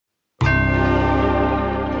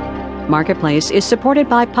Marketplace is supported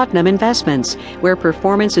by Putnam Investments, where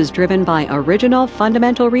performance is driven by original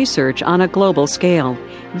fundamental research on a global scale.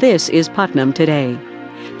 This is Putnam Today.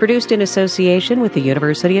 Produced in association with the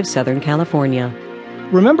University of Southern California.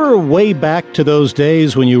 Remember way back to those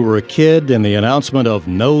days when you were a kid and the announcement of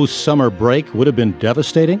no summer break would have been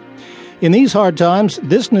devastating? In these hard times,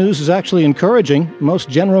 this news is actually encouraging. Most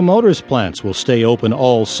General Motors plants will stay open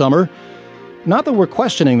all summer. Not that we're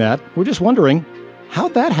questioning that, we're just wondering,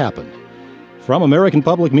 how'd that happen? From American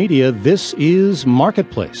Public Media, this is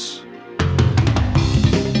Marketplace.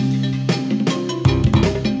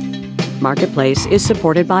 Marketplace is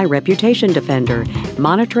supported by Reputation Defender,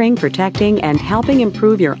 monitoring, protecting, and helping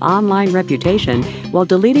improve your online reputation while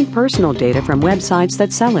deleting personal data from websites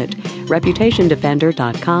that sell it.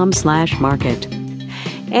 ReputationDefender.com/market.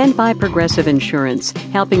 And by Progressive Insurance,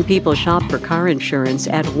 helping people shop for car insurance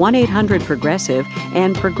at 1-800-PROGRESSIVE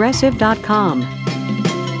and Progressive.com.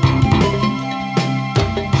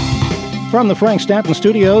 From the Frank Stanton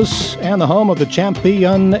Studios and the home of the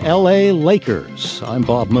champion L.A. Lakers, I'm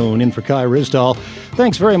Bob Moon in for Kai Ryssdal.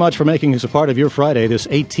 Thanks very much for making us a part of your Friday, this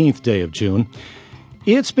 18th day of June.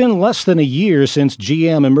 It's been less than a year since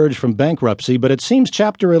GM emerged from bankruptcy, but it seems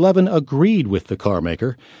Chapter 11 agreed with the car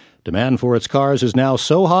maker. Demand for its cars is now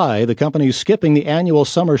so high, the company's skipping the annual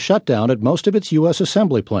summer shutdown at most of its U.S.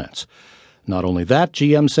 assembly plants. Not only that,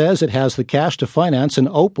 GM says it has the cash to finance an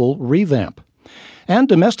Opel revamp. And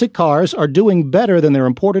domestic cars are doing better than their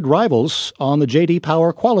imported rivals on the J.D.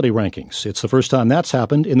 Power quality rankings. It's the first time that's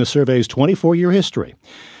happened in the survey's 24-year history.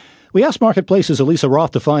 We asked Marketplace's Elisa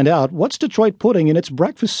Roth to find out what's Detroit putting in its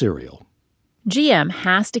breakfast cereal. GM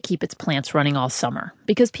has to keep its plants running all summer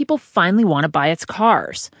because people finally want to buy its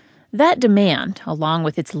cars. That demand, along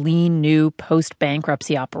with its lean, new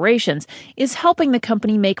post-bankruptcy operations, is helping the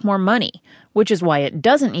company make more money, which is why it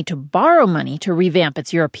doesn't need to borrow money to revamp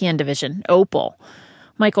its European division, Opel.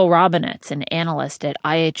 Michael Robinetz, an analyst at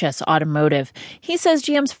IHS Automotive, he says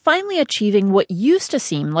GM's finally achieving what used to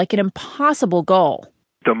seem like an impossible goal.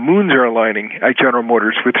 The moons are aligning at General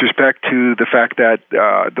Motors with respect to the fact that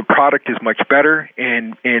the product is much better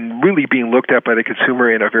and really being looked at by the consumer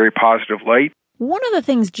in a very positive light. One of the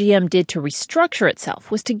things GM did to restructure itself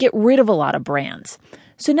was to get rid of a lot of brands.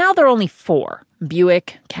 So now there are only 4,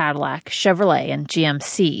 Buick, Cadillac, Chevrolet, and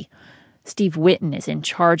GMC. Steve Witten is in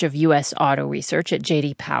charge of U.S. auto research at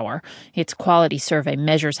J.D. Power. Its quality survey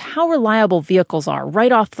measures how reliable vehicles are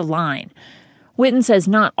right off the line. Witten says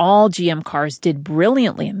not all GM cars did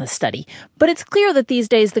brilliantly in the study, but it's clear that these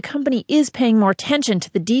days the company is paying more attention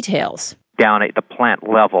to the details. Down at the plant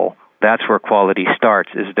level, that's where quality starts,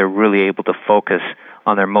 is they're really able to focus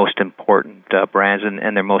on their most important brands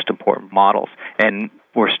and their most important models. And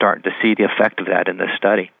we're starting to see the effect of that in this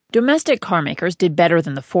study. Domestic car makers did better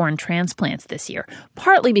than the foreign transplants this year,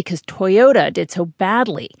 partly because Toyota did so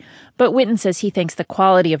badly. But Witten says he thinks the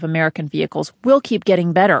quality of American vehicles will keep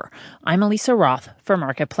getting better. I'm Elisa Roth for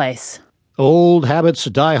Marketplace. Old habits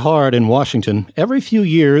die hard in Washington. Every few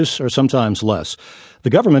years, or sometimes less, the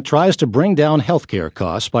government tries to bring down health care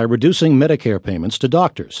costs by reducing Medicare payments to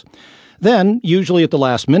doctors. Then, usually at the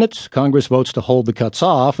last minute, Congress votes to hold the cuts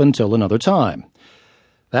off until another time.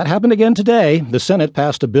 That happened again today. The Senate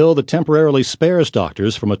passed a bill that temporarily spares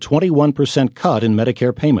doctors from a 21% cut in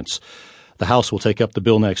Medicare payments. The House will take up the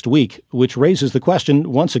bill next week, which raises the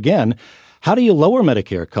question, once again, how do you lower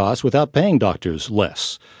Medicare costs without paying doctors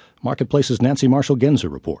less? Marketplace's Nancy Marshall-Genzer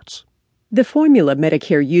reports. The formula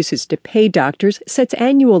Medicare uses to pay doctors sets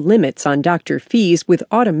annual limits on doctor fees with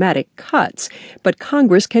automatic cuts, but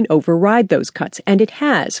Congress can override those cuts, and it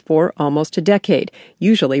has for almost a decade,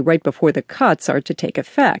 usually right before the cuts are to take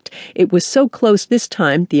effect. It was so close this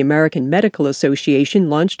time, the American Medical Association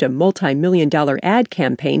launched a multi-million-dollar ad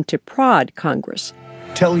campaign to prod Congress.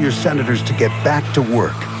 Tell your senators to get back to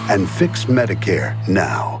work and fix Medicare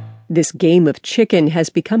now. This game of chicken has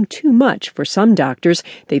become too much for some doctors.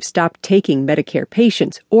 They've stopped taking Medicare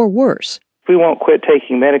patients, or worse. If we won't quit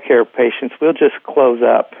taking Medicare patients, we'll just close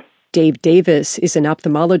up. Dave Davis is an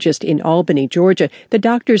ophthalmologist in Albany, Georgia. The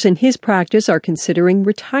doctors in his practice are considering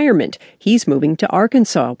retirement. He's moving to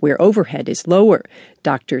Arkansas, where overhead is lower.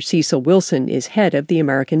 Dr. Cecil Wilson is head of the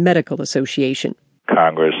American Medical Association.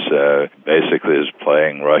 Congress basically is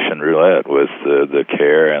playing Russian roulette with the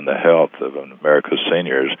care and the health of America's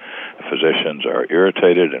seniors. Physicians are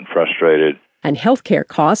irritated and frustrated. And healthcare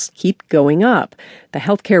costs keep going up. The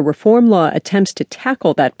healthcare reform law attempts to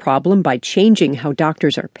tackle that problem by changing how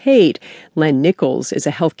doctors are paid. Len Nichols is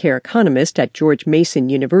a healthcare economist at George Mason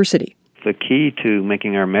University. The key to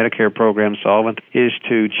making our Medicare program solvent is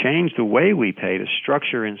to change the way we pay, to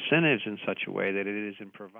structure incentives in such a way that it is in providing.